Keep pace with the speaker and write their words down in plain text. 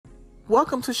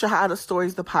Welcome to Shahada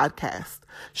Stories, the podcast.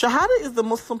 Shahada is the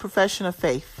Muslim profession of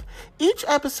faith. Each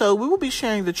episode, we will be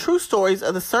sharing the true stories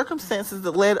of the circumstances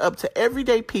that led up to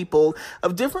everyday people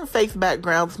of different faith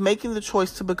backgrounds making the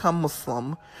choice to become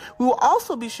Muslim. We will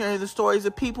also be sharing the stories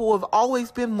of people who have always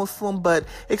been Muslim but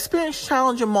experienced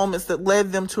challenging moments that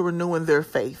led them to renewing their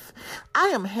faith. I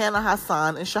am Hannah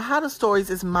Hassan, and Shahada Stories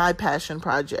is my passion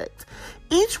project.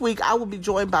 Each week, I will be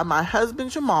joined by my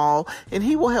husband, Jamal, and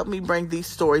he will help me bring these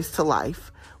stories to life.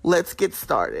 Let's get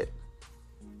started.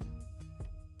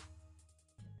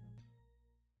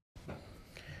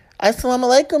 Assalamu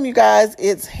alaikum, you guys.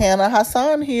 It's Hannah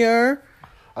Hassan here.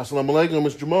 Assalamu alaikum,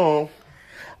 it's Jamal.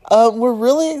 We're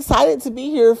really excited to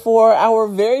be here for our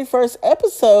very first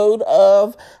episode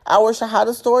of our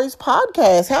Shahada Stories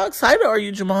podcast. How excited are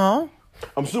you, Jamal?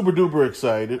 I'm super duper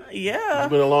excited. Yeah. It's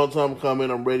been a long time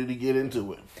coming. I'm ready to get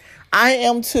into it. I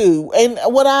am too. And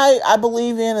what I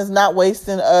believe in is not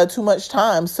wasting too much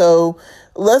time. So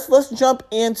let's jump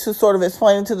into sort of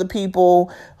explaining to the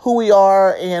people who we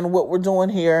are and what we're doing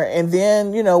here. And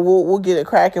then, we'll get it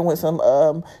cracking with some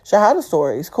Shahada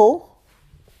stories. Cool?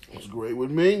 It's great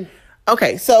with me.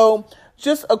 Okay, so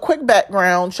just a quick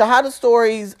background. Shahada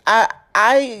Stories,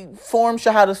 I formed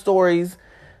Shahada Stories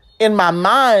in my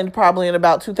mind probably in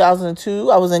about 2002.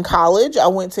 I was in college. I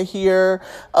went to see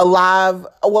a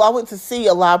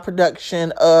live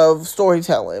production of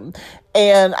storytelling.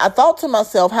 And I thought to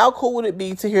myself, how cool would it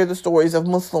be to hear the stories of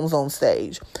Muslims on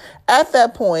stage? At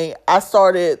that point, I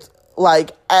started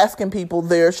asking people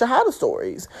their Shahada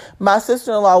stories. My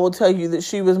sister-in-law will tell you that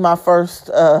she was my first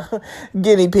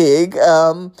guinea pig.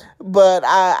 But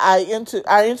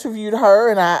I interviewed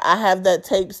her, and I have that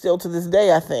tape still to this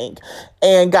day, I think,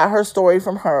 and got her story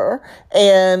from her.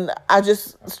 And I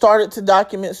just started to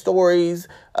document stories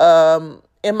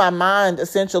in my mind,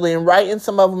 essentially, and writing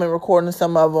some of them and recording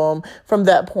some of them from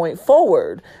that point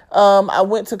forward. I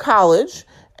went to college.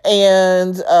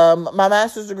 And my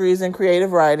master's degree is in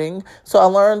creative writing. So I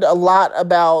learned a lot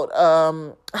about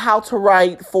how to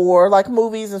write for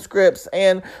movies and scripts.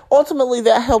 And ultimately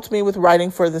that helped me with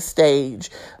writing for the stage.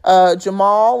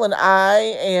 Jamal and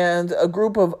I and a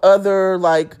group of other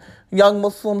young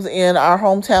Muslims in our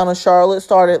hometown of Charlotte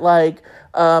started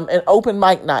an open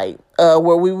mic night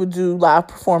where we would do live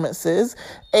performances.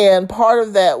 And part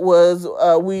of that was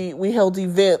we held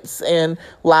events and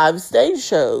live stage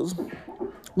shows.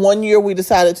 One year we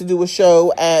decided to do a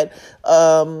show at,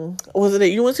 was it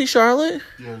at UNC Charlotte?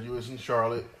 Yeah, UNC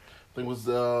Charlotte. I think was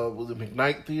it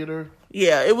McKnight Theater?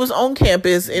 Yeah, it was on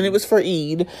campus, and it was for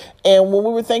Eid. And when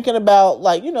we were thinking about,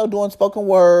 doing spoken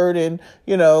word and,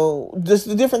 just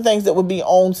the different things that would be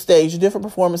on stage, the different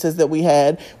performances that we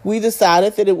had, we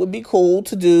decided that it would be cool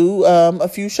to do a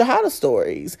few Shahada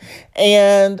stories.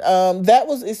 And that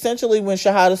was essentially when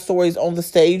Shahada Stories on the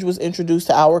stage was introduced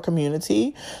to our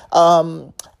community.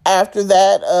 After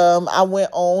that, I went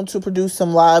on to produce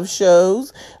some live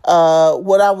shows.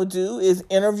 What I would do is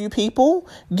interview people,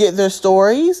 get their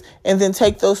stories, and then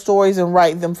take those stories and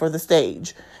write them for the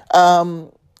stage.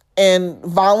 And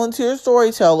volunteer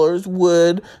storytellers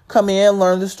would come in,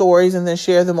 learn the stories, and then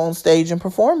share them on stage and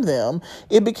perform them.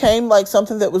 It became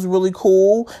something that was really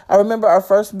cool. I remember our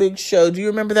first big show. Do you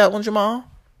remember that one, Jamal?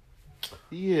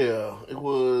 Yeah, it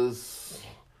was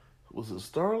it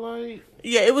Starlight?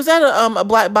 Yeah, it was at a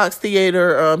black box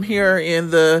theater here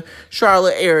in the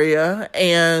Charlotte area,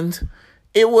 and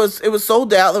it was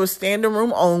sold out. There was standing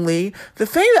room only.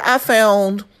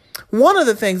 One of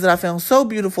the things that I found so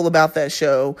beautiful about that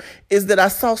show is that I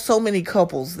saw so many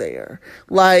couples there.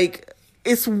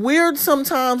 It's weird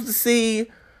sometimes to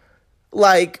see,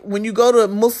 when you go to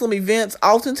Muslim events,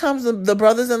 oftentimes the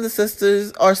brothers and the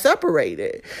sisters are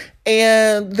separated.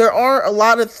 And there are a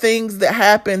lot of things that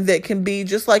happen that can be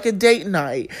just like a date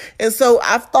night. And so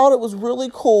I thought it was really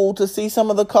cool to see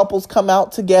some of the couples come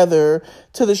out together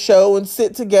to the show and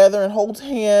sit together and hold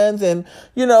hands and,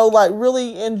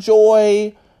 really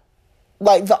enjoy,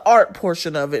 the art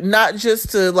portion of it. Not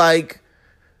just to,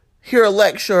 hear a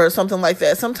lecture or something like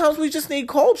that. Sometimes we just need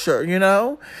culture,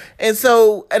 And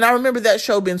I remember that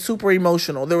show being super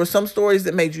emotional. There were some stories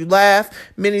that made you laugh,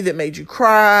 many that made you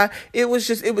cry. It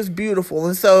was beautiful.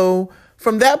 And so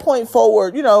from that point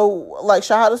forward,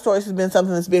 Shahada Stories has been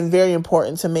something that's been very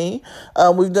important to me.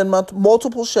 We've done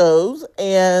multiple shows,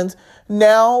 and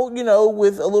now,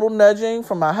 with a little nudging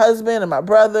from my husband and my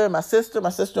brother, my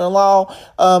sister-in-law,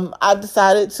 I've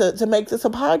decided to make this a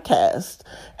podcast.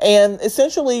 And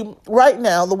essentially, right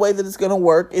now, the way that it's going to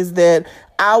work is that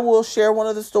I will share one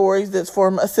of the stories that's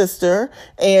from a sister,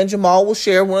 and Jamal will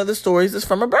share one of the stories that's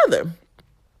from a brother.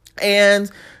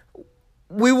 And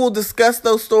we will discuss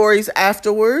those stories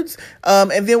afterwards.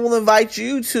 And then we'll invite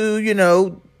you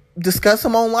to, discuss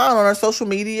them online on our social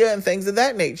media and things of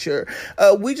that nature.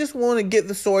 We just want to get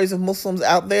the stories of Muslims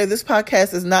out there. This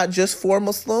podcast is not just for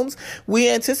Muslims. We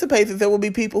anticipate that there will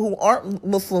be people who aren't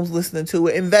Muslims listening to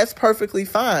it, and that's perfectly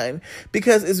fine,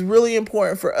 because it's really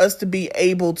important for us to be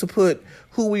able to put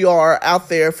who we are out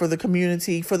there for the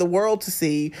community, for the world to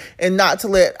see, and not to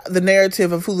let the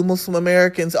narrative of who the Muslim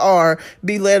Americans are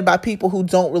be led by people who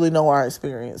don't really know our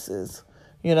experiences,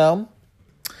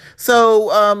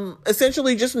 So,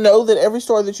 essentially, just know that every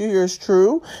story that you hear is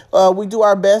true. We do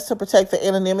our best to protect the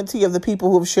anonymity of the people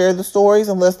who have shared the stories,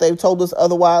 unless they've told us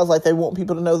otherwise, like they want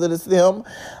people to know that it's them.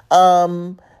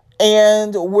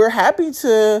 And we're happy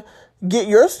to get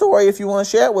your story if you want to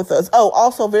share it with us. Oh,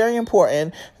 also very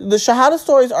important, the Shahada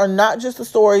stories are not just the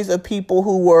stories of people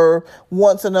who were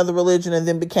once another religion and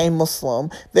then became Muslim.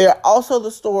 They're also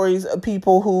the stories of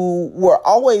people who were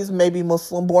always maybe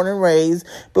Muslim, born and raised,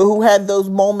 but who had those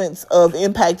moments of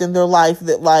impact in their life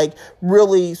that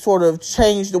really sort of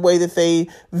changed the way that they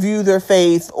view their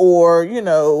faith, or,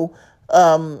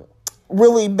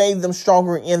 really made them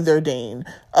stronger in their deen.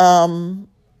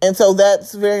 And so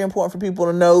that's very important for people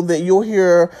to know, that you'll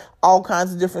hear all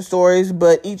kinds of different stories,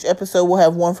 but each episode will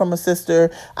have one from a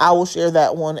sister. I will share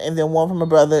that one, and then one from a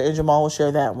brother, and Jamal will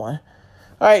share that one.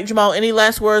 All right, Jamal, any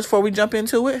last words before we jump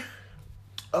into it?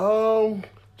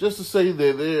 Just to say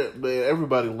that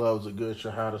everybody loves a good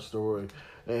Shahada story.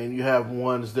 And you have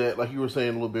ones that, like you were saying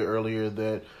a little bit earlier,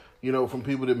 that, from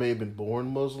people that may have been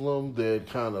born Muslim, that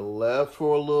kind of left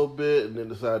for a little bit and then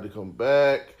decided to come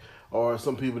back. Or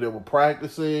some people that were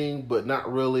practicing, but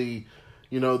not really,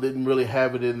 didn't really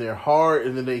have it in their heart.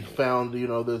 And then they found,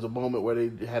 there's a moment where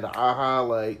they had an aha,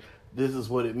 like, this is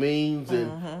what it means.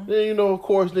 And then, of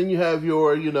course, then you have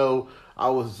your, I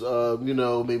was,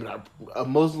 maybe not a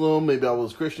Muslim, maybe I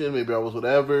was Christian, maybe I was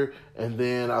whatever. And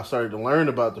then I started to learn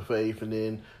about the faith, and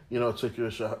then, took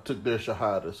their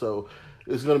Shahada. So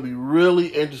it's going to be really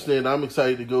interesting. I'm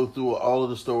excited to go through all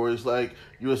of the stories. Like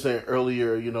you were saying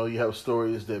earlier, you have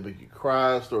stories that make you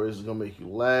cry, stories that are going to make you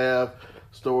laugh,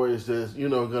 stories that's,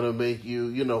 going to make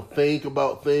you, think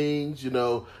about things,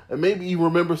 and maybe you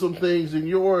remember some things in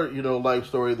your, life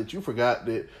story that you forgot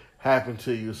that happened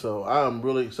to you. So I'm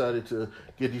really excited to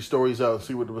get these stories out and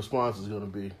see what the response is going to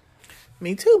be.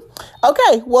 Me too.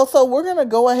 Okay, well, so we're going to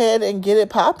go ahead and get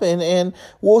it popping, and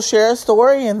we'll share a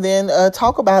story and then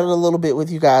talk about it a little bit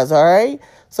with you guys, all right?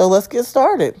 So let's get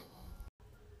started.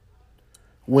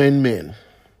 When men.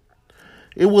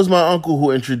 It was my uncle who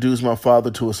introduced my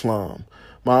father to Islam.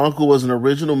 My uncle was an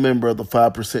original member of the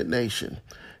 5% Nation.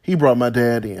 He brought my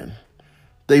dad in.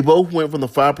 They both went from the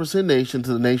 5% Nation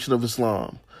to the Nation of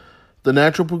Islam. The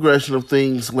natural progression of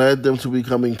things led them to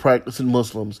becoming practicing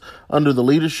Muslims under the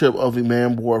leadership of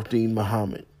Imam Warfdeen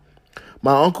Muhammad.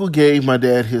 My uncle gave my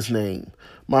dad his name.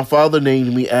 My father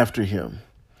named me after him.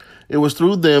 It was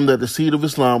through them that the seed of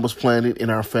Islam was planted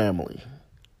in our family.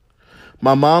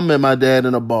 My mom met my dad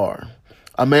in a bar.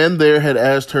 A man there had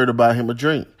asked her to buy him a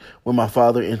drink when my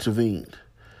father intervened.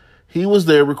 He was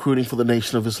there recruiting for the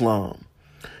Nation of Islam.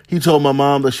 He told my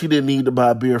mom that she didn't need to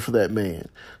buy beer for that man.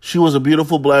 She was a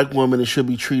beautiful black woman and should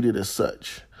be treated as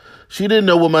such. She didn't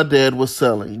know what my dad was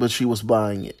selling, but she was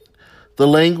buying it. The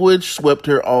language swept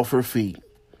her off her feet.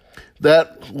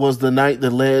 That was the night that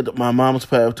led my mom's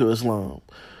path to Islam.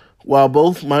 While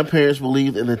both my parents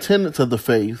believed in the tenets of the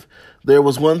faith, there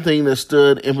was one thing that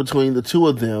stood in between the two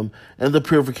of them and the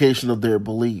purification of their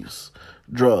beliefs: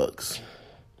 drugs.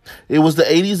 It was the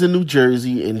 80s in New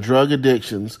Jersey, and drug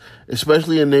addictions,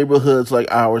 especially in neighborhoods like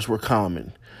ours, were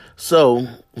common. So,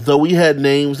 though we had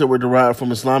names that were derived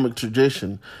from Islamic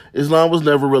tradition, Islam was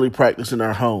never really practiced in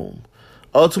our home.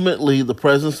 Ultimately, the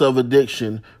presence of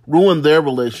addiction ruined their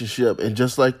relationship, and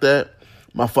just like that,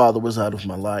 my father was out of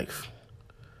my life.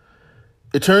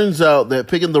 It turns out that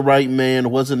picking the right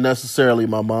man wasn't necessarily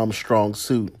my mom's strong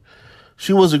suit.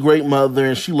 She was a great mother,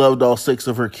 and she loved all 6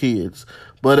 of her kids.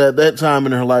 But at that time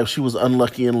in her life, she was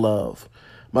unlucky in love.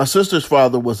 My sister's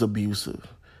father was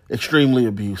abusive, extremely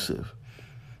abusive.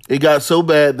 It got so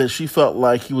bad that she felt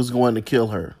like he was going to kill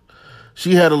her.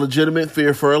 She had a legitimate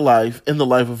fear for her life and the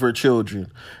life of her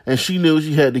children, and she knew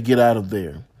she had to get out of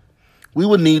there. We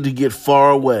would need to get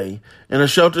far away, and a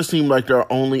shelter seemed like our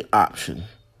only option.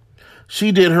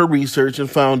 She did her research and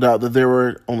found out that there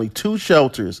were only 2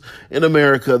 shelters in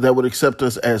America that would accept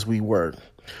us as we were.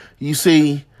 You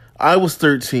see, I was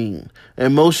 13,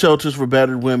 and most shelters for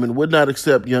battered women would not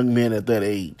accept young men at that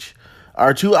age.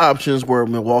 Our 2 options were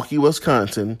Milwaukee,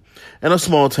 Wisconsin, and a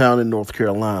small town in North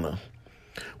Carolina.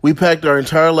 We packed our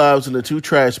entire lives into 2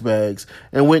 trash bags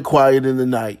and went quiet in the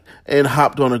night and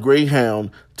hopped on a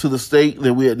Greyhound to the state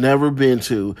that we had never been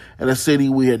to and a city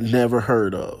we had never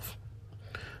heard of.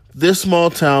 This small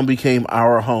town became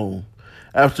our home.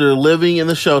 After living in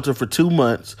the shelter for 2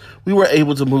 months, we were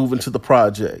able to move into the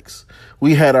projects.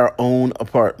 We had our own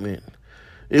apartment.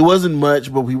 It wasn't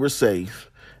much, but we were safe.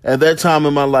 At that time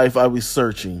in my life, I was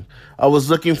searching. I was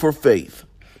looking for faith.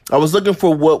 I was looking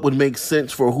for what would make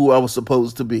sense for who I was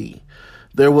supposed to be.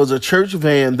 There was a church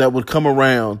van that would come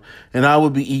around, and I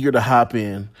would be eager to hop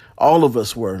in. All of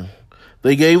us were.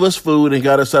 They gave us food and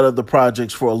got us out of the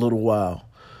projects for a little while.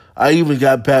 I even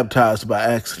got baptized by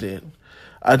accident.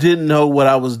 I didn't know what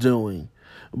I was doing,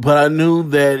 but I knew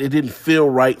that it didn't feel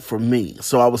right for me,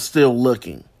 so I was still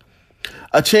looking.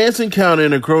 A chance encounter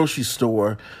in a grocery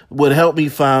store would help me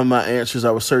find my answers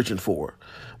I was searching for.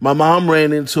 My mom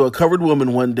ran into a covered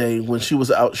woman one day when she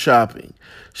was out shopping.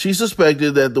 She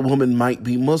suspected that the woman might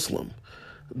be Muslim.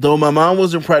 Though my mom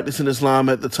wasn't practicing Islam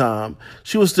at the time,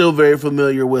 she was still very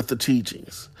familiar with the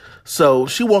teachings. So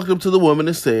she walked up to the woman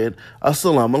and said,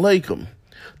 "Assalamu alaikum."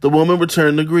 The woman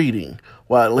returned the greeting,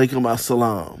 "Wa alaikum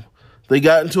assalam." They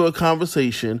got into a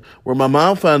conversation where my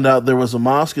mom found out there was a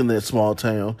mosque in that small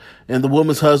town, and the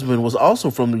woman's husband was also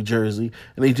from New Jersey,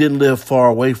 and he didn't live far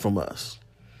away from us.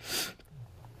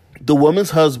 The woman's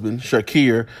husband,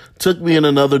 Shakir, took me and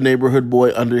another neighborhood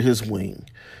boy under his wing.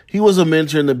 He was a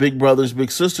mentor in the Big Brothers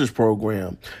Big Sisters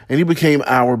program, and he became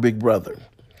our big brother.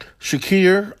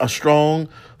 Shakir, a strong,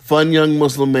 fun young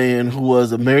Muslim man who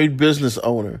was a married business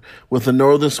owner with a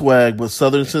northern swag but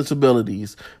southern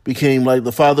sensibilities, became like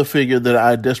the father figure that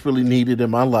I desperately needed in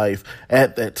my life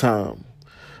at that time.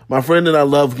 My friend and I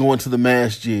loved going to the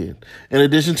masjid. In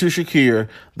addition to Shakir,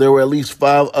 there were at least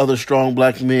 5 other strong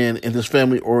black men in this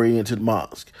family-oriented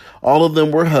mosque. All of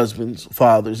them were husbands,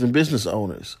 fathers, and business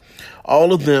owners.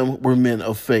 All of them were men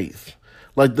of faith.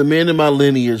 Like the men in my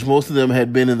lineage, most of them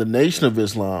had been in the Nation of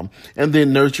Islam and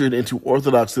then nurtured into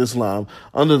Orthodox Islam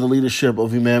under the leadership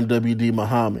of Imam W.D.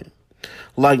 Muhammad.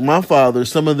 Like my father,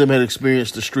 some of them had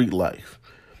experienced the street life.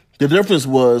 The difference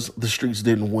was the streets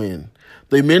didn't win.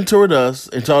 They mentored us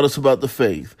and taught us about the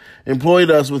faith, employed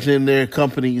us within their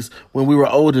companies when we were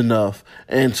old enough,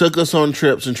 and took us on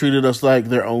trips and treated us like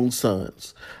their own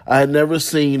sons. I had never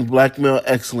seen black male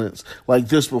excellence like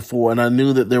this before, and I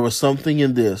knew that there was something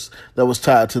in this that was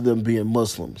tied to them being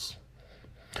Muslims.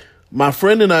 My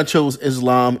friend and I chose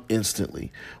Islam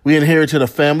instantly. We inherited a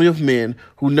family of men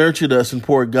who nurtured us and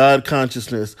poured God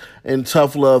consciousness and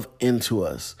tough love into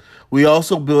us. We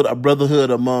also built a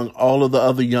brotherhood among all of the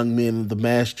other young men in the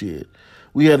masjid.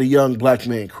 We had a young black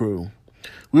man crew.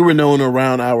 We were known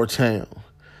around our town.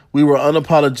 We were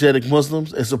unapologetic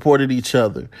Muslims and supported each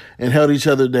other and held each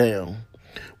other down.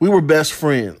 We were best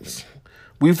friends.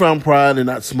 We found pride in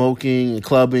not smoking and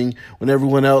clubbing when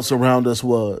everyone else around us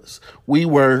was. We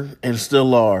were, and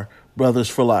still are, brothers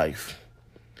for life.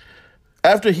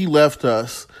 After he left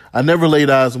us, I never laid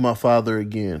eyes on my father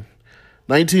again.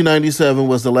 1997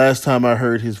 was the last time I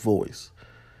heard his voice.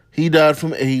 He died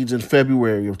from AIDS in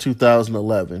February of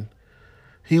 2011.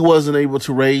 He wasn't able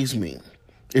to raise me.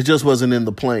 It just wasn't in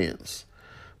the plans.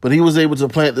 But he was able to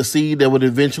plant the seed that would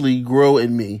eventually grow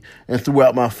in me and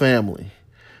throughout my family.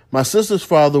 My sister's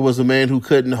father was a man who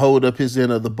couldn't hold up his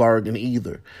end of the bargain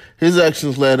either. His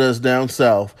actions led us down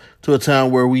south to a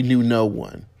town where we knew no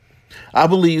one. I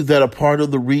believe that a part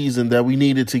of the reason that we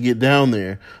needed to get down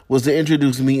there was to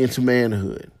introduce me into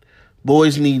manhood.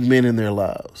 Boys need men in their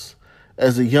lives.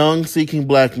 As a young, seeking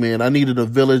black man, I needed a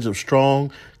village of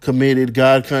strong, committed,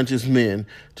 God-conscious men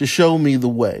to show me the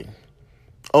way.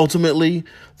 Ultimately,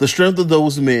 the strength of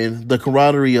those men, the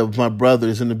camaraderie of my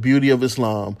brothers, and the beauty of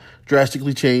Islam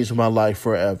drastically changed my life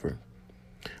forever.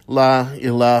 La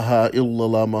ilaha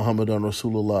illallah Muhammadan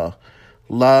Rasulullah.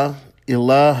 La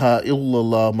ilaha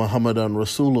illallah Muhammadan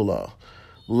Rasulullah.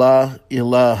 La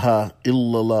ilaha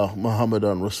illallah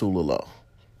Muhammadan Rasulullah.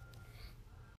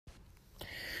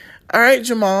 All right,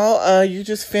 Jamal, you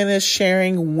just finished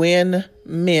sharing When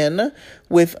Men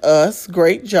with us.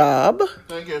 Great job.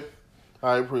 Thank you.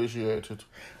 I appreciate it.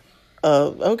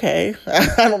 Okay.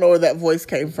 I don't know where that voice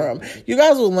came from. You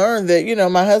guys will learn that,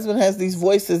 my husband has these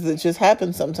voices that just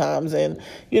happen sometimes, and,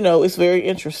 it's very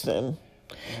interesting.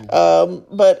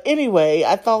 But anyway,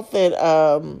 I thought that,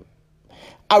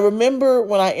 I remember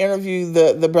when I interviewed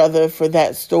the brother for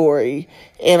that story,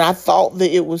 and I thought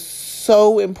that it was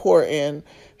so important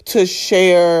to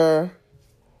share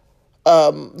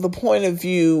the point of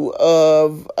view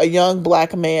of a young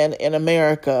black man in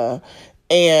America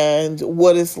and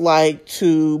what it's like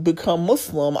to become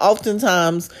Muslim.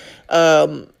 Oftentimes,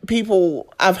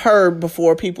 I've heard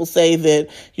before people say that,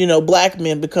 black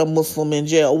men become Muslim in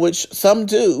jail, which some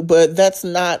do, but that's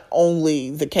not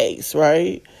only the case,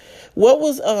 right?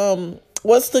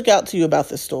 What stuck out to you about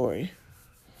this story?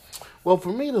 Well,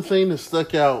 for me, the thing that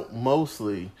stuck out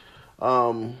mostly,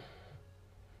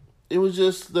 it was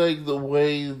just like the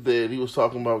way that he was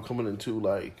talking about coming into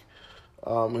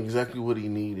exactly what he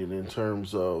needed in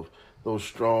terms of those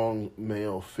strong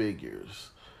male figures.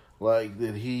 Like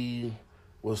that he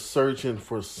was searching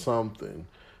for something,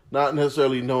 not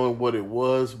necessarily knowing what it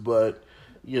was, but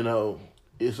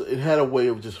it had a way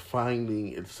of just finding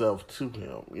itself to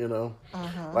him.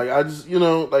 Like I just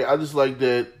like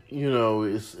that.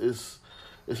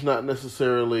 It's not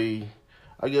necessarily.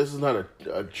 I guess it's not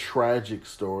a tragic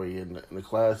story in the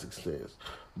classic sense,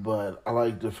 but I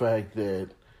like the fact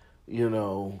that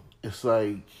it's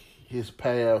like his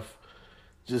path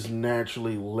just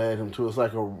naturally led him to. It's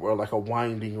like a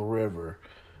winding river.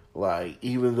 Like,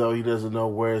 even though he doesn't know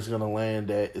where it's going to land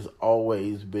at, it's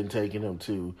always been taking him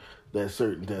to that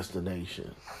certain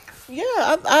destination. Yeah,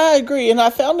 I agree. And I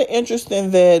found it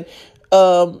interesting that,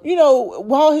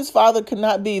 while his father could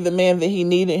not be the man that he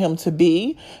needed him to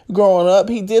be growing up,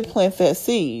 he did plant that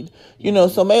seed.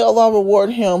 So may Allah reward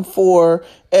him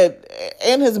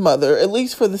and his mother, at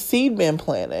least for the seed being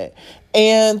planted.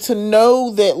 And to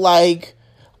know that,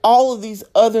 all of these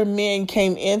other men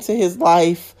came into his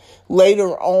life later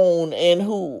on and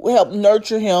who helped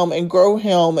nurture him and grow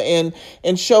him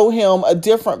and show him a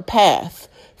different path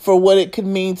for what it could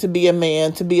mean to be a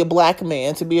man, to be a black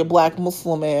man, to be a black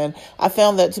Muslim man. I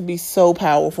found that to be so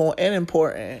powerful and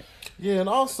important. Yeah, and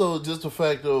also just the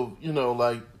fact of,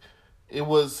 it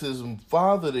was his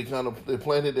father that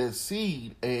planted that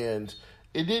seed, and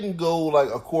it didn't go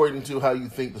according to how you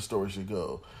think the story should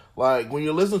go. Like, when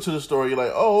you listen to the story, you're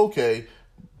like, oh, okay,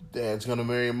 dad's going to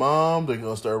marry mom, they're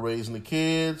going to start raising the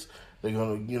kids, they're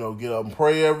going to, get up and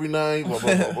pray every night, blah,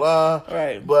 blah, blah, blah.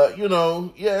 Right. But,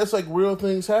 it's like real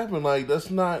things happen. Like, that's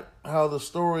not how the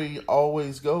story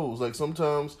always goes. Like,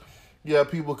 sometimes,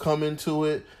 people come into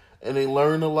it and they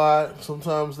learn a lot.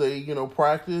 Sometimes they,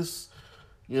 practice,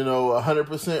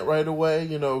 100% right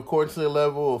away, according to their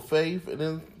level of faith. And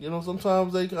then,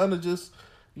 sometimes they kind of just,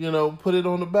 put it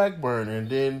on the back burner. And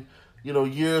then,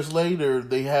 years later,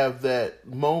 they have that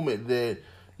moment that,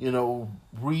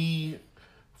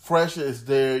 refreshes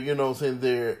their,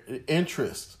 their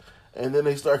interest. And then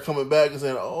they start coming back and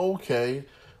saying, oh, okay,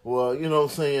 well,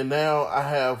 now I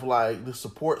have the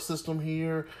support system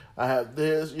here. I have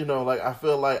this, I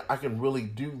feel like I can really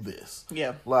do this.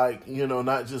 Yeah.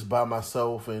 Not just by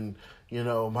myself and,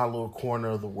 my little corner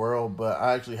of the world, but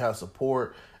I actually have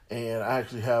support and I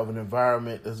actually have an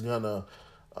environment that's gonna,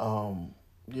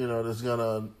 that's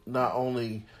gonna not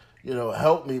only,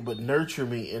 help me, but nurture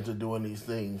me into doing these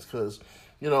things. Because,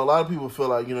 a lot of people feel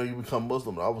like, you become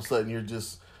Muslim, all of a sudden you're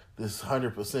just this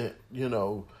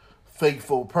 100%,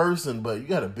 faithful person, but you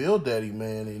got to build that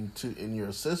iman in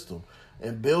your system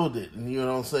and build it. And you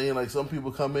know what I'm saying? Like, some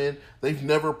people come in, they've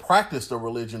never practiced a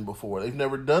religion before. They've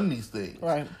never done these things.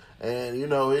 Right. And,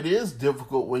 it is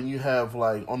difficult when you have,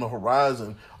 on the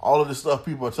horizon, all of this stuff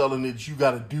people are telling you that you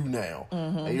got to do now.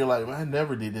 Mm-hmm. And you're like, I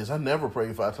never did this. I never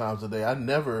prayed 5 times a day. I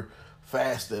never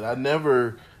fasted. I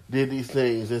never did these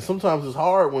things. And sometimes it's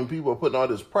hard when people are putting all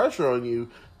this pressure on you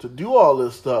to do all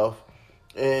this stuff.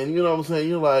 And, you know what I'm saying?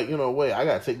 You're like, wait, I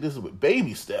got to take this with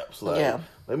baby steps. Let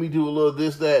me do a little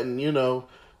this, that, and, and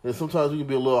sometimes we can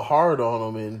be a little hard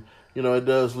on them. And, it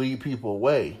does lead people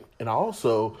away. And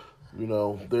also,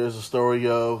 there's a story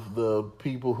of the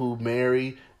people who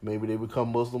marry, maybe they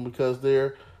become Muslim because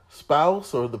their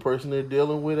spouse or the person they're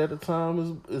dealing with at the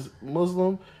time is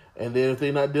Muslim. And then if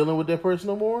they're not dealing with that person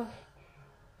no more,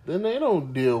 then they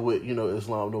don't deal with,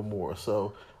 Islam no more.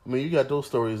 So, you got those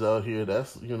stories out here.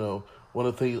 That's, one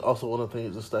of the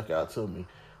things that stuck out to me.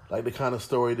 Like the kind of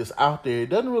story that's out there. It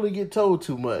doesn't really get told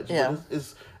too much. Yeah.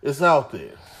 But it's out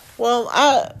there. Well,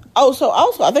 I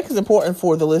think it's important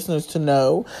for the listeners to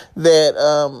know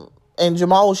that, and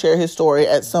Jamal will share his story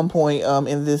at some point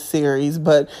in this series,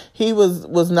 but he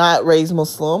was not raised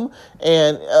Muslim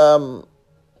and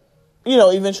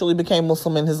eventually became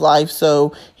Muslim in his life.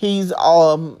 So he's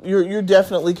you're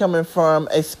definitely coming from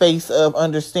a space of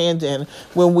understanding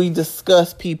when we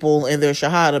discuss people and their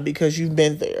shahada because you've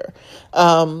been there.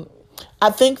 I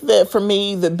think that for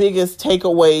me, the biggest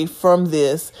takeaway from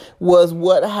this was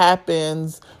what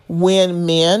happens when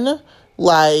men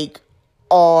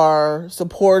are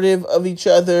supportive of each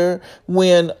other,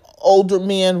 when older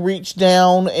men reach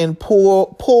down and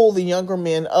pull the younger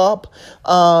men up,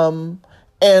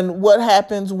 and what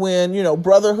happens when,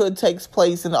 brotherhood takes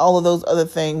place and all of those other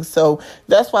things. So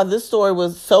that's why this story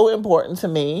was so important to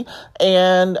me.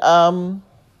 And,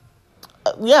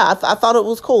 yeah, I thought it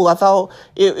was cool. I thought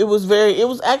it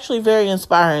was actually very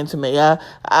inspiring to me.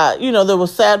 There were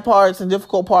sad parts and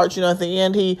difficult parts. At the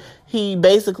end, he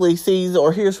basically sees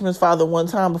or hears from his father one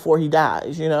time before he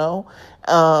dies,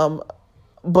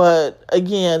 But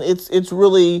again, it's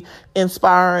really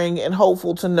inspiring and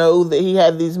hopeful to know that he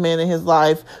had these men in his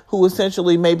life who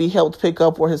essentially maybe helped pick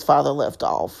up where his father left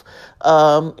off.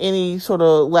 Any sort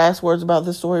of last words about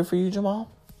this story for you, Jamal?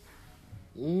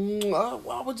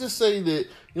 I would just say that,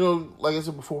 like I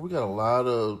said before, we got a lot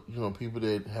of, people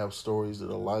that have stories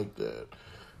that are like that,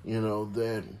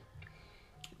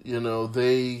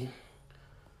 they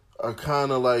are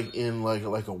kind of like in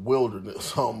like a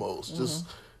wilderness almost, just,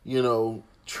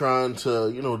 trying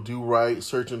to, do right,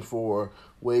 searching for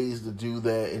ways to do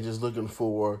that, and just looking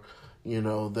for,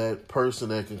 that person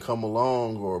that can come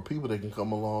along, or people that can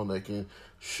come along that can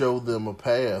show them a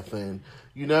path. And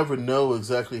you never know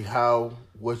exactly how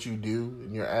what you do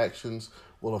and your actions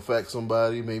will affect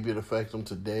somebody. Maybe it affect them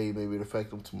today, maybe it affect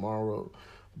them tomorrow,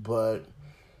 but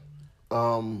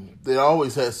they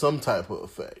always had some type of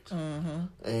effect.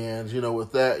 Mm-hmm. And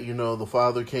with that, the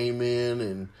father came in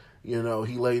and he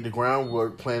laid the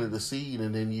groundwork, planted the seed,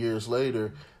 and then years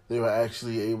later they were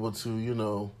actually able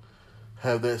to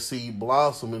have that seed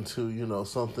blossom into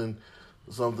something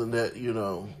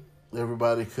that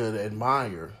everybody could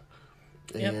admire.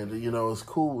 And, yep. It's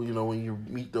cool, when you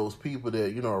meet those people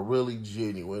that, are really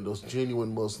genuine, those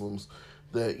genuine Muslims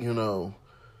that,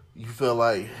 you feel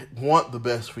like want the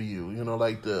best for you.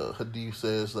 Like the hadith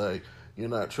says, like, you're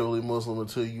not truly Muslim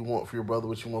until you want for your brother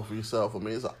what you want for yourself. I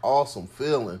mean, it's an awesome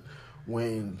feeling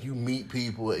when you meet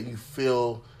people and you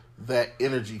feel that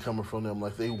energy coming from them,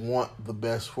 like they want the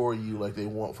best for you, like they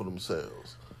want for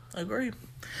themselves. Agreed.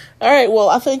 All right. Well,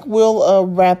 I think we'll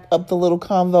wrap up the little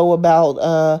convo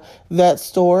about that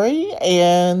story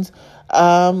and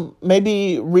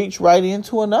maybe reach right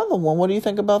into another one. What do you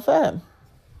think about that?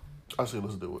 I say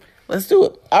let's do it. Let's do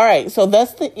it. All right. So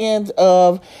that's the end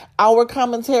of our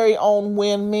commentary on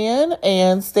When Men,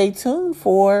 and stay tuned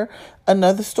for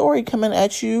another story coming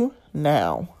at you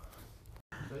now.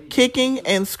 Kicking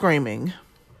and screaming.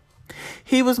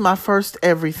 He was my first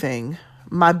everything,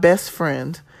 my best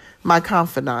friend, my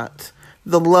confidant,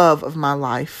 the love of my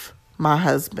life, my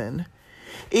husband.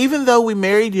 Even though we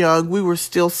married young, we were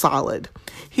still solid.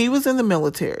 He was in the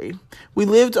military. We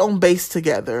lived on base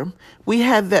together. We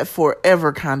had that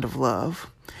forever kind of love.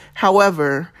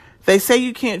 However, they say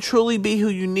you can't truly be who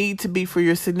you need to be for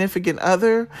your significant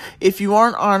other if you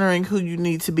aren't honoring who you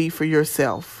need to be for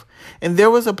yourself. And there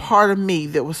was a part of me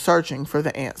that was searching for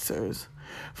the answers.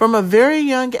 From a very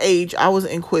young age, I was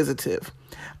inquisitive.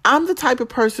 I'm the type of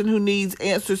person who needs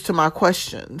answers to my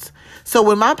questions. So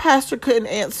when my pastor couldn't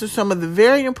answer some of the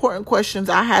very important questions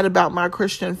I had about my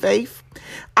Christian faith,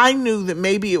 I knew that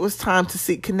maybe it was time to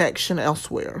seek connection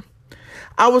elsewhere.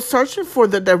 I was searching for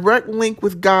the direct link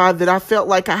with God that I felt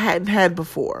like I hadn't had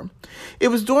before. It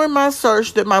was during my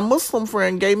search that my Muslim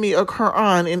friend gave me a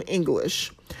Quran in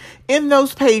English. In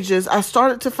those pages, I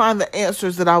started to find the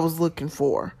answers that I was looking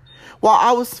for. While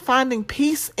I was finding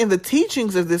peace in the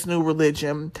teachings of this new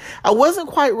religion, I wasn't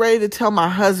quite ready to tell my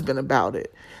husband about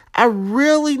it. I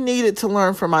really needed to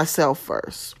learn for myself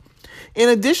first. In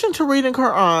addition to reading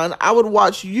Quran, I would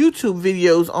watch YouTube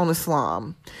videos on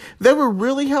Islam. They were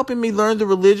really helping me learn the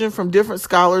religion from different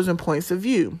scholars and points of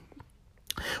view.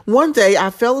 One day,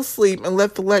 I fell asleep and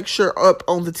left the lecture up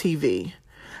on the TV.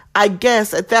 I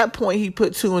guess at that point he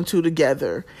put two and two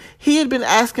together. He had been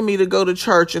asking me to go to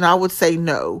church and I would say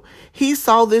no. He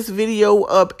saw this video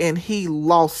up and he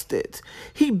lost it.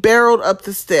 He barreled up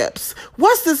the steps.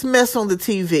 What's this mess on the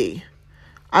TV?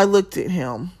 I looked at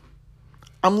him.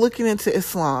 I'm looking into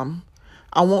Islam.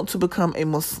 I want to become a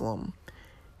Muslim.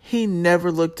 He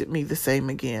never looked at me the same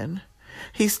again.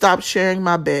 He stopped sharing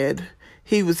my bed.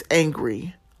 He was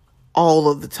angry all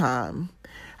of the time.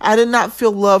 I did not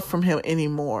feel love from him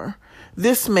anymore.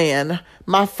 This man,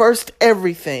 my first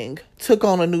everything, took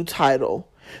on a new title.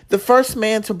 The first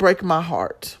man to break my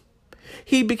heart.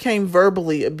 He became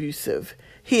verbally abusive.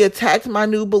 He attacked my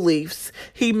new beliefs.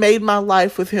 He made my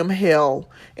life with him hell.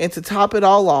 And to top it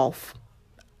all off,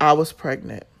 I was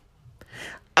pregnant.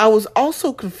 I was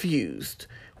also confused.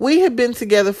 We had been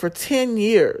together for 10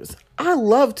 years. I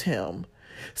loved him.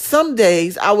 Some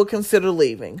days I would consider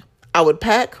leaving. I would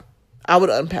pack. I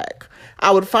would unpack. I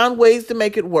would find ways to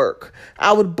make it work.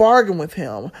 I would bargain with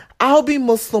him. I'll be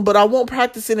Muslim, but I won't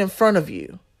practice it in front of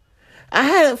you. I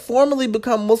hadn't formally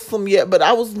become Muslim yet, but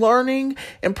I was learning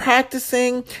and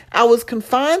practicing. I was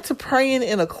confined to praying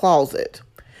in a closet.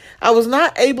 I was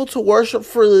not able to worship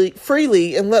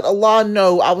freely and let Allah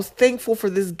know I was thankful for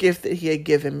this gift that He had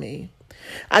given me.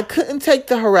 I couldn't take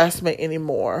the harassment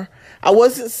anymore. I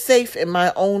wasn't safe in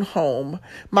my own home.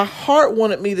 My heart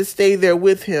wanted me to stay there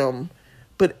with him,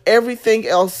 but everything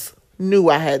else knew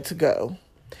I had to go.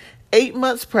 8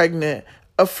 months pregnant,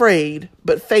 afraid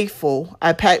but faithful,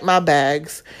 I packed my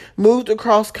bags, moved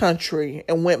across country,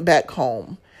 and went back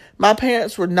home. My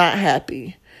parents were not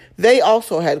happy. They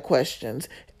also had questions.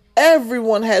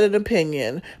 Everyone had an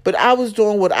opinion, but I was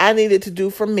doing what I needed to do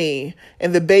for me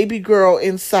and the baby girl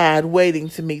inside waiting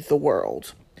to meet the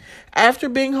world. After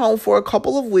being home for a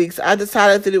couple of weeks, I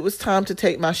decided that it was time to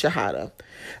take my Shahada.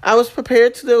 I was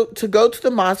prepared to go to the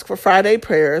mosque for Friday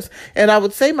prayers, and I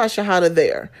would say my Shahada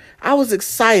there. I was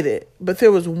excited, but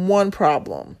there was one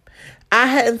problem. I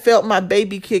hadn't felt my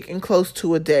baby kick in close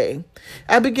to a day.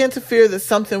 I began to fear that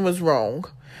something was wrong.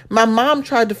 My mom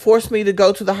tried to force me to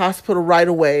go to the hospital right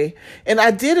away, and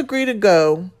I did agree to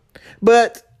go,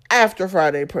 but after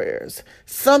Friday prayers,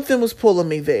 something was pulling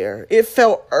me there. It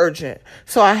felt urgent,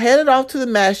 so I headed off to the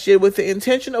masjid with the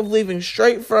intention of leaving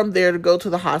straight from there to go to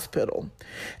the hospital.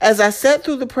 As I sat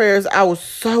through the prayers, I was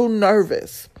so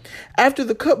nervous. After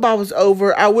the khutbah was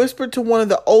over, I whispered to one of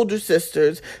the older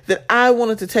sisters that I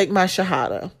wanted to take my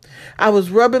Shahada. I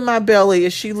was rubbing my belly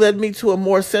as she led me to a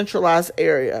more centralized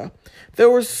area. There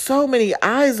were so many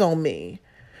eyes on me.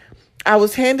 I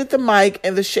was handed the mic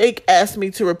and the sheikh asked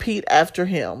me to repeat after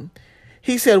him.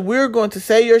 He said, "We're going to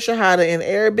say your Shahada in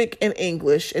Arabic and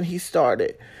English," and he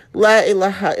started, "La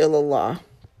ilaha illallah."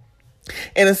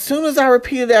 And as soon as I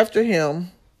repeated after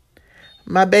him,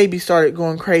 my baby started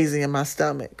going crazy in my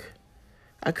stomach.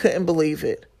 I couldn't believe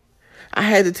it. I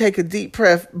had to take a deep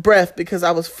breath because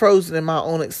I was frozen in my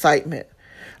own excitement.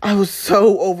 I was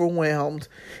so overwhelmed.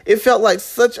 It felt like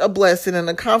such a blessing and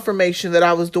a confirmation that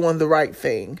I was doing the right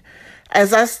thing.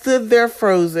 As I stood there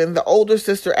frozen, the older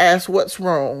sister asked, "What's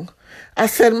wrong?" I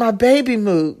said, "My baby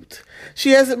moved.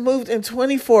 She hasn't moved in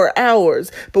 24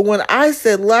 hours. But when I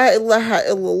said, La ilaha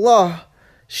illallah,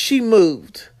 she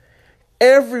moved."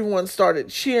 Everyone started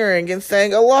cheering and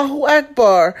saying, "Allahu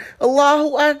Akbar,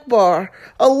 Allahu Akbar,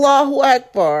 Allahu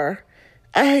Akbar."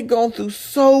 I had gone through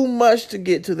so much to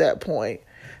get to that point.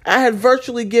 I had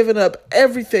virtually given up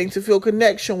everything to feel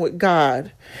connection with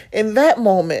God. In that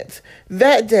moment,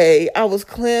 that day, I was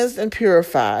cleansed and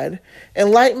purified,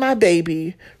 and like my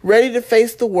baby, ready to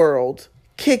face the world,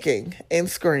 kicking and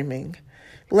screaming.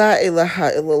 La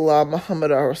ilaha illallah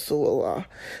Muhammadur Rasulullah.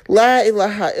 La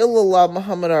ilaha illallah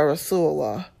Muhammadur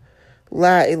Rasulullah.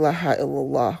 La ilaha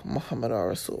illallah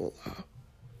Muhammadur Rasulullah.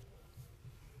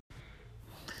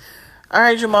 All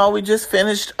right, Jamal, we just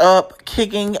finished up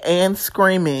kicking and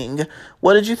screaming.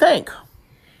 What did you think?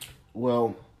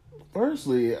 Well,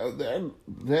 firstly,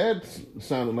 that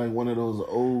sounded like one of those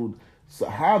old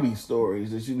Sahabi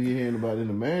stories that you be hearing about in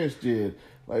the masjid.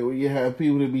 Like where you have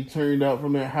people that be turned out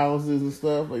from their houses and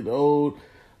stuff, like the old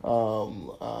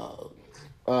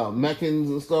Meccans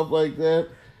and stuff like that.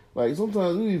 Like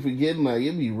sometimes we be forgetting, like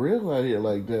it be real out here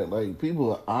like that. Like people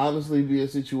will honestly be in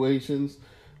situations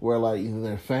where like either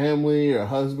their family or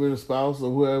husband or spouse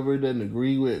or whoever doesn't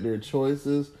agree with their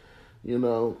choices. You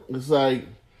know, it's like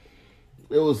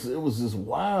it was just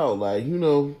wild. Like, you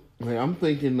know, like I'm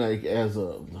thinking like as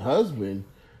a husband,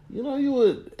 you know, you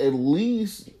would at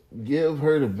least give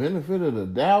her the benefit of the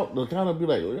doubt to kind of be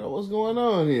like, yo, what's going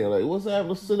on here? Like, what's happening?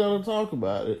 Let's sit down and talk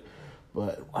about it.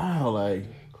 But wow, like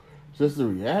just the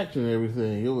reaction and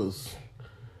everything,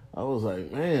 I was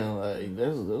like, man, like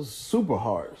that's super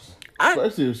harsh.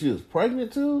 Especially if she was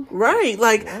pregnant too. Right.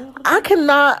 Like, I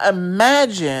cannot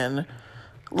imagine,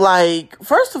 like,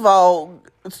 first of all,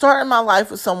 starting my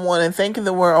life with someone and thinking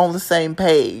that we're on the same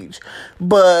page,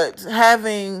 but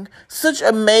having such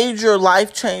a major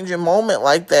life-changing moment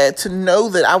like that, to know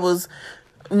that I was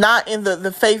not in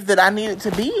the faith that I needed to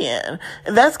be in.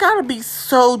 And that's got to be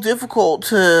so difficult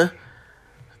to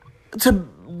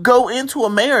go into a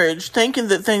marriage thinking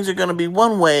that things are going to be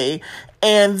one way,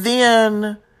 and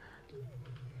then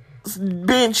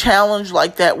being challenged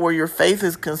like that where your faith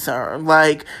is concerned.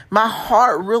 Like, my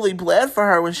heart really bled for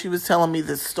her when she was telling me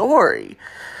this story.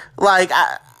 Like,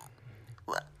 at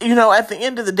the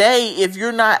end of the day, if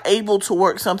you're not able to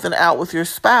work something out with your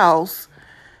spouse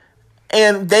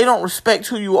and they don't respect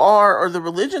who you are or the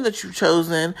religion that you've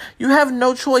chosen, you have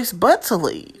no choice but to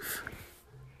leave.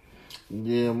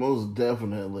 Yeah, most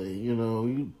definitely. You know,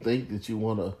 you think that you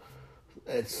want to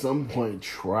at some point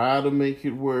try to make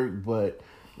it work, but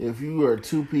if you are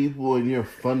two people and you're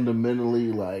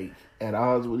fundamentally like at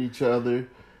odds with each other,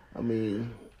 I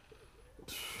mean,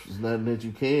 there's nothing that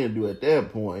you can do at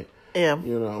that point. Yeah.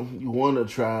 You know, you want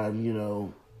to try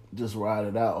and, just ride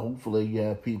it out. Hopefully you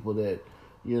have people that,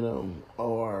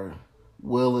 are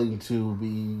willing to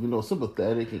be,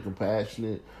 sympathetic and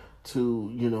compassionate to,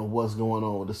 what's going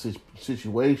on with the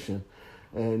situation.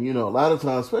 And, a lot of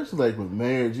times, especially like with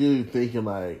marriage, you're thinking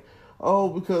like, oh,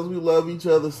 because we love each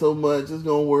other so much, it's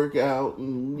going to work out.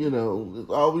 And,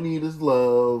 all we need is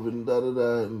love and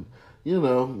da-da-da. And,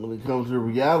 when it comes to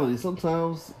reality,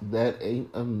 sometimes that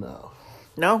ain't enough.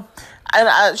 No. And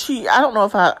I don't know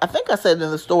if I think I said it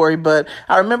in the story, but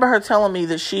I remember her telling me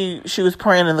that she was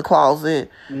praying in the closet.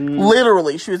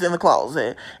 Literally, she was in the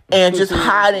closet and just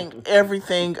hiding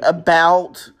everything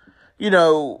about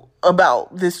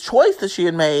this choice that she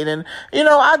had made. And,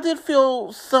 I did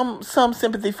feel some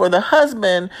sympathy for the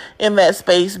husband in that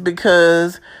space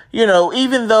because,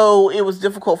 even though it was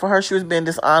difficult for her, she was being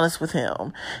dishonest with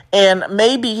him. And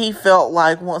maybe he felt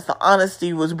like once the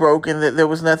honesty was broken that there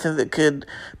was nothing that could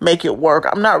make it work.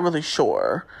 I'm not really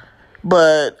sure.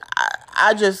 But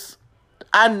I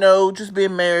know just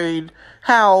being married,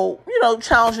 how,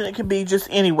 challenging it can be just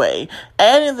anyway.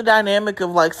 Adding the dynamic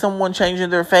of like someone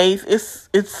changing their faith,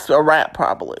 it's a wrap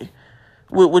probably.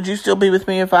 Would you still be with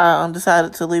me if I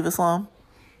decided to leave Islam?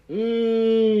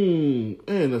 Man,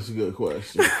 that's a good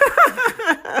question.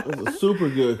 That's a super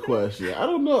good question. I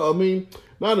don't know. I mean,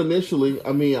 not initially.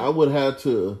 I mean, I would have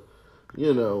to,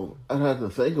 I'd have to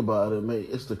think about it. Man,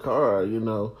 it's the car,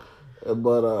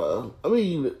 But, I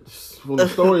mean, from the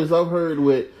stories I've heard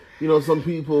with, some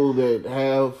people that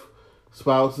have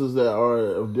spouses that are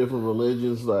of different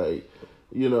religions, like,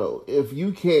 if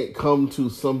you can't come to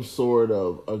some sort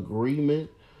of agreement,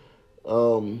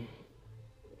 then,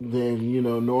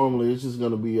 normally it's just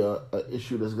going to be a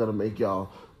issue that's going to make y'all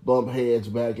bump heads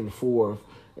back and forth.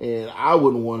 And I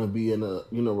wouldn't want to be in a,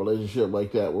 relationship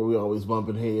like that where we always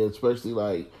bumping heads, especially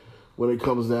like when it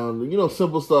comes down to,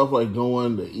 simple stuff like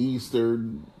going to Easter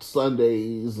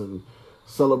Sundays and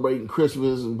celebrating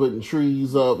Christmas and putting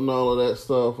trees up and all of that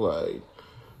stuff. Like,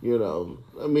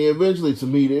 I mean, eventually to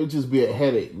me, it would just be a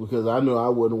headache because I know I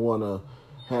wouldn't want to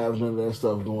have none of that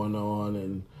stuff going on.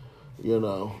 And, you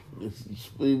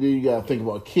got to think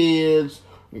about kids,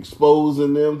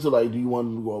 exposing them to like, do you want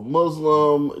them to go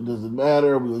Muslim? Does it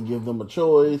matter? We'll give them a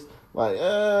choice. Like,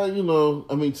 I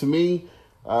mean, to me,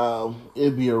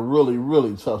 it'd be a really,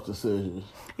 really tough decision.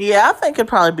 Yeah, I think it'd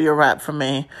probably be a wrap for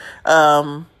me.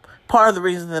 Part of the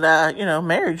reason that I,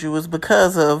 married you was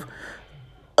because of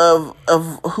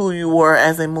who you were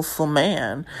as a Muslim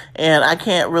man. And I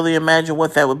can't really imagine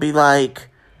what that would be like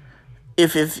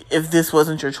if this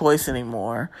wasn't your choice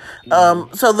anymore.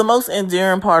 So the most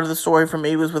endearing part of the story for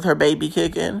me was with her baby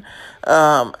kicking.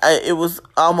 It was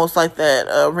almost like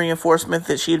that reinforcement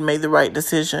that she had made the right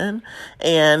decision,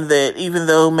 and that even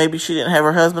though maybe she didn't have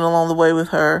her husband along the way with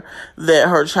her, that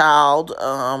her child,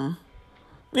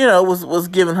 was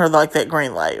giving her like that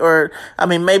green light. Or, I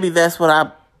mean, maybe that's what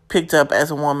I picked up as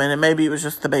a woman, and maybe it was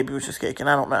just the baby was just kicking.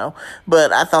 I don't know.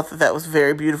 But I thought that was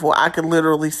very beautiful. I could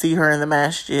literally see her in the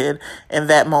masjid and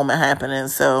that moment happening.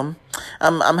 So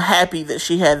I'm happy that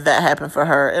she had that happen for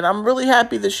her. And I'm really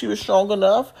happy that she was strong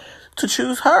enough to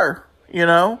choose her,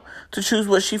 to choose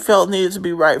what she felt needed to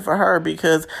be right for her.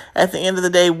 Because at the end of the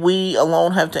day, we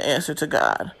alone have to answer to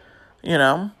God,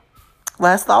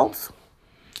 Last thoughts?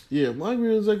 Yeah, I agree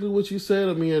with exactly what you said.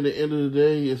 I mean, at the end of the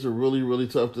day, it's a really, really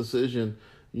tough decision,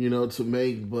 to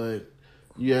make, but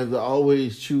you have to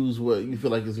always choose what you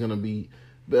feel like is going to be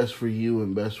best for you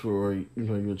and best for,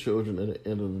 your children at the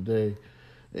end of the day.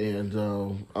 And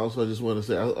also, I just want to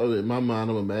say, in my mind,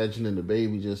 I'm imagining the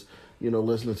baby just,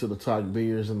 listening to the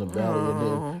takbirs in the belly and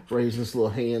then raising his little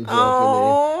hands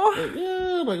up and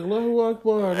then, like Allahu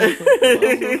Akbar.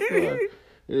 Allahu Akbar.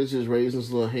 And it's just raising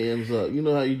his little hands up. You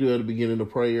know how you do at the beginning of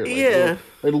prayer? Like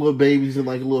the little babies in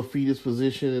like a little fetus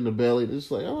position in the belly. It's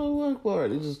just like, oh, Akbar.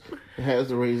 It just has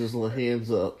to raise his little hands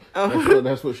up.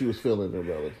 That's what she was feeling in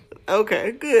her belly.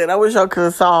 Okay, good. I wish I could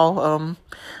have saw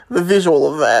the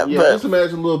visual of that. Yeah, but just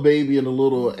imagine a little baby in a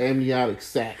little amniotic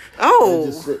sac. Oh.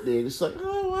 And just sit there, just like,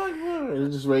 oh, Akbar. And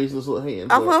just raise his little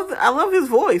hands up. I love his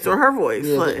voice or her voice.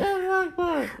 Yeah, like, oh,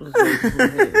 Akbar. Just raise his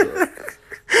little hands up.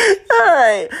 All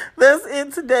right, that's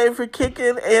it today for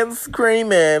Kicking and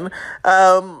Screaming.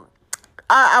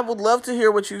 I would love to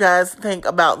hear what you guys think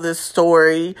about this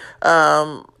story.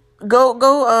 Go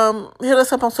hit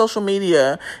us up on social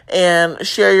media and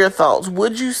share your thoughts.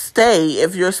 Would you stay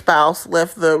if your spouse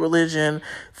left the religion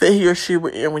that he or she were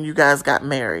in when you guys got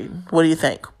married? What do you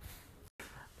think?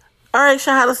 All right,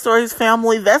 Shahada Stories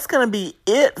family, that's going to be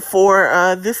it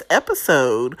for this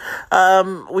episode.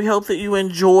 We hope that you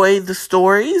enjoy the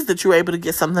stories, that you're able to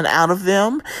get something out of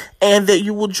them, and that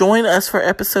you will join us for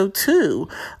episode 2.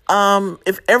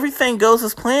 If everything goes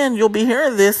as planned, you'll be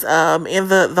hearing this in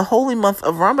the holy month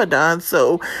of Ramadan.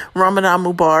 So Ramadan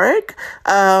Mubarak.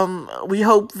 We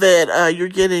hope that you're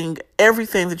getting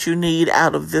everything that you need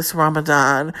out of this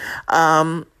Ramadan.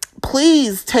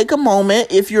 Please take a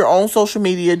moment, if you're on social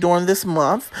media during this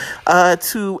month,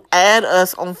 to add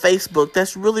us on Facebook.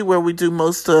 That's really where we do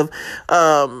most of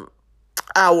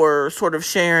our sort of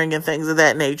sharing and things of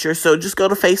that nature. So just go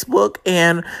to Facebook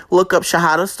and look up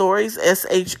Shahada Stories,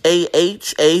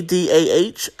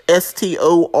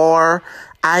 SHAHADAHSTORIES.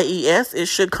 It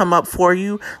should come up for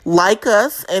you. Like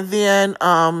us, and then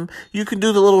you can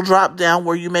do the little drop down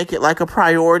where you make it like a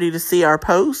priority to see our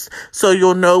posts, so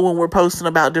you'll know when we're posting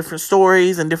about different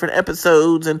stories and different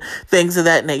episodes and things of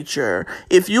that nature.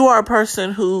 If you are a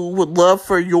person who would love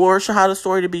for your Shahada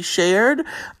story to be shared,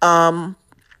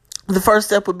 the first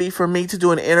step would be for me to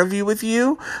do an interview with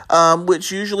you, which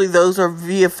usually those are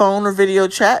via phone or video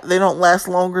chat. They don't last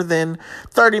longer than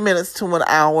 30 minutes to an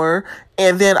hour.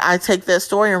 And then I take that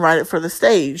story and write it for the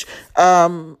stage,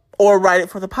 or write it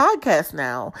for the podcast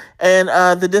now. And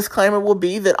the disclaimer will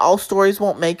be that all stories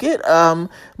won't make it,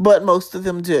 but most of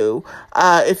them do.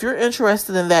 If you're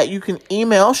interested in that, you can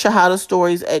email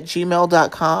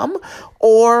shahadastories@gmail.com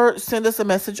or send us a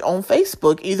message on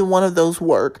Facebook. Either one of those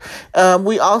work.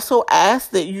 We also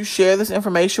ask that you share this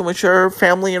information with your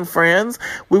family and friends.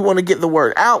 We want to get the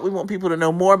word out. We want people to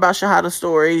know more about Shahada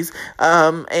Stories.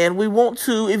 And we want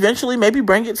to eventually maybe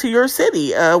bring it to your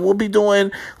city. We'll be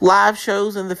doing live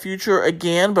shows in the future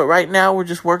again, but right now we're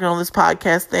just working on this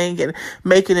podcast thing and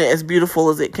making it as beautiful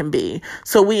as it can be.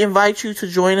 So we invite you to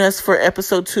join us for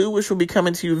episode 2, which will be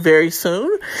coming to you very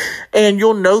soon. And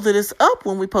you'll know that it's up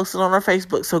when we post it on our Facebook.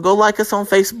 So go like us on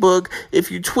Facebook.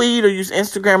 If you tweet or use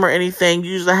Instagram or anything,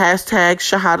 use the hashtag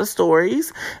Shahada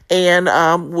Stories, and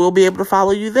we'll be able to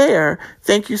follow you there.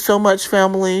 Thank you so much,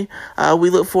 family. We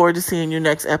look forward to seeing you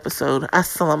next episode.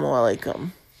 Assalamu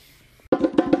alaikum.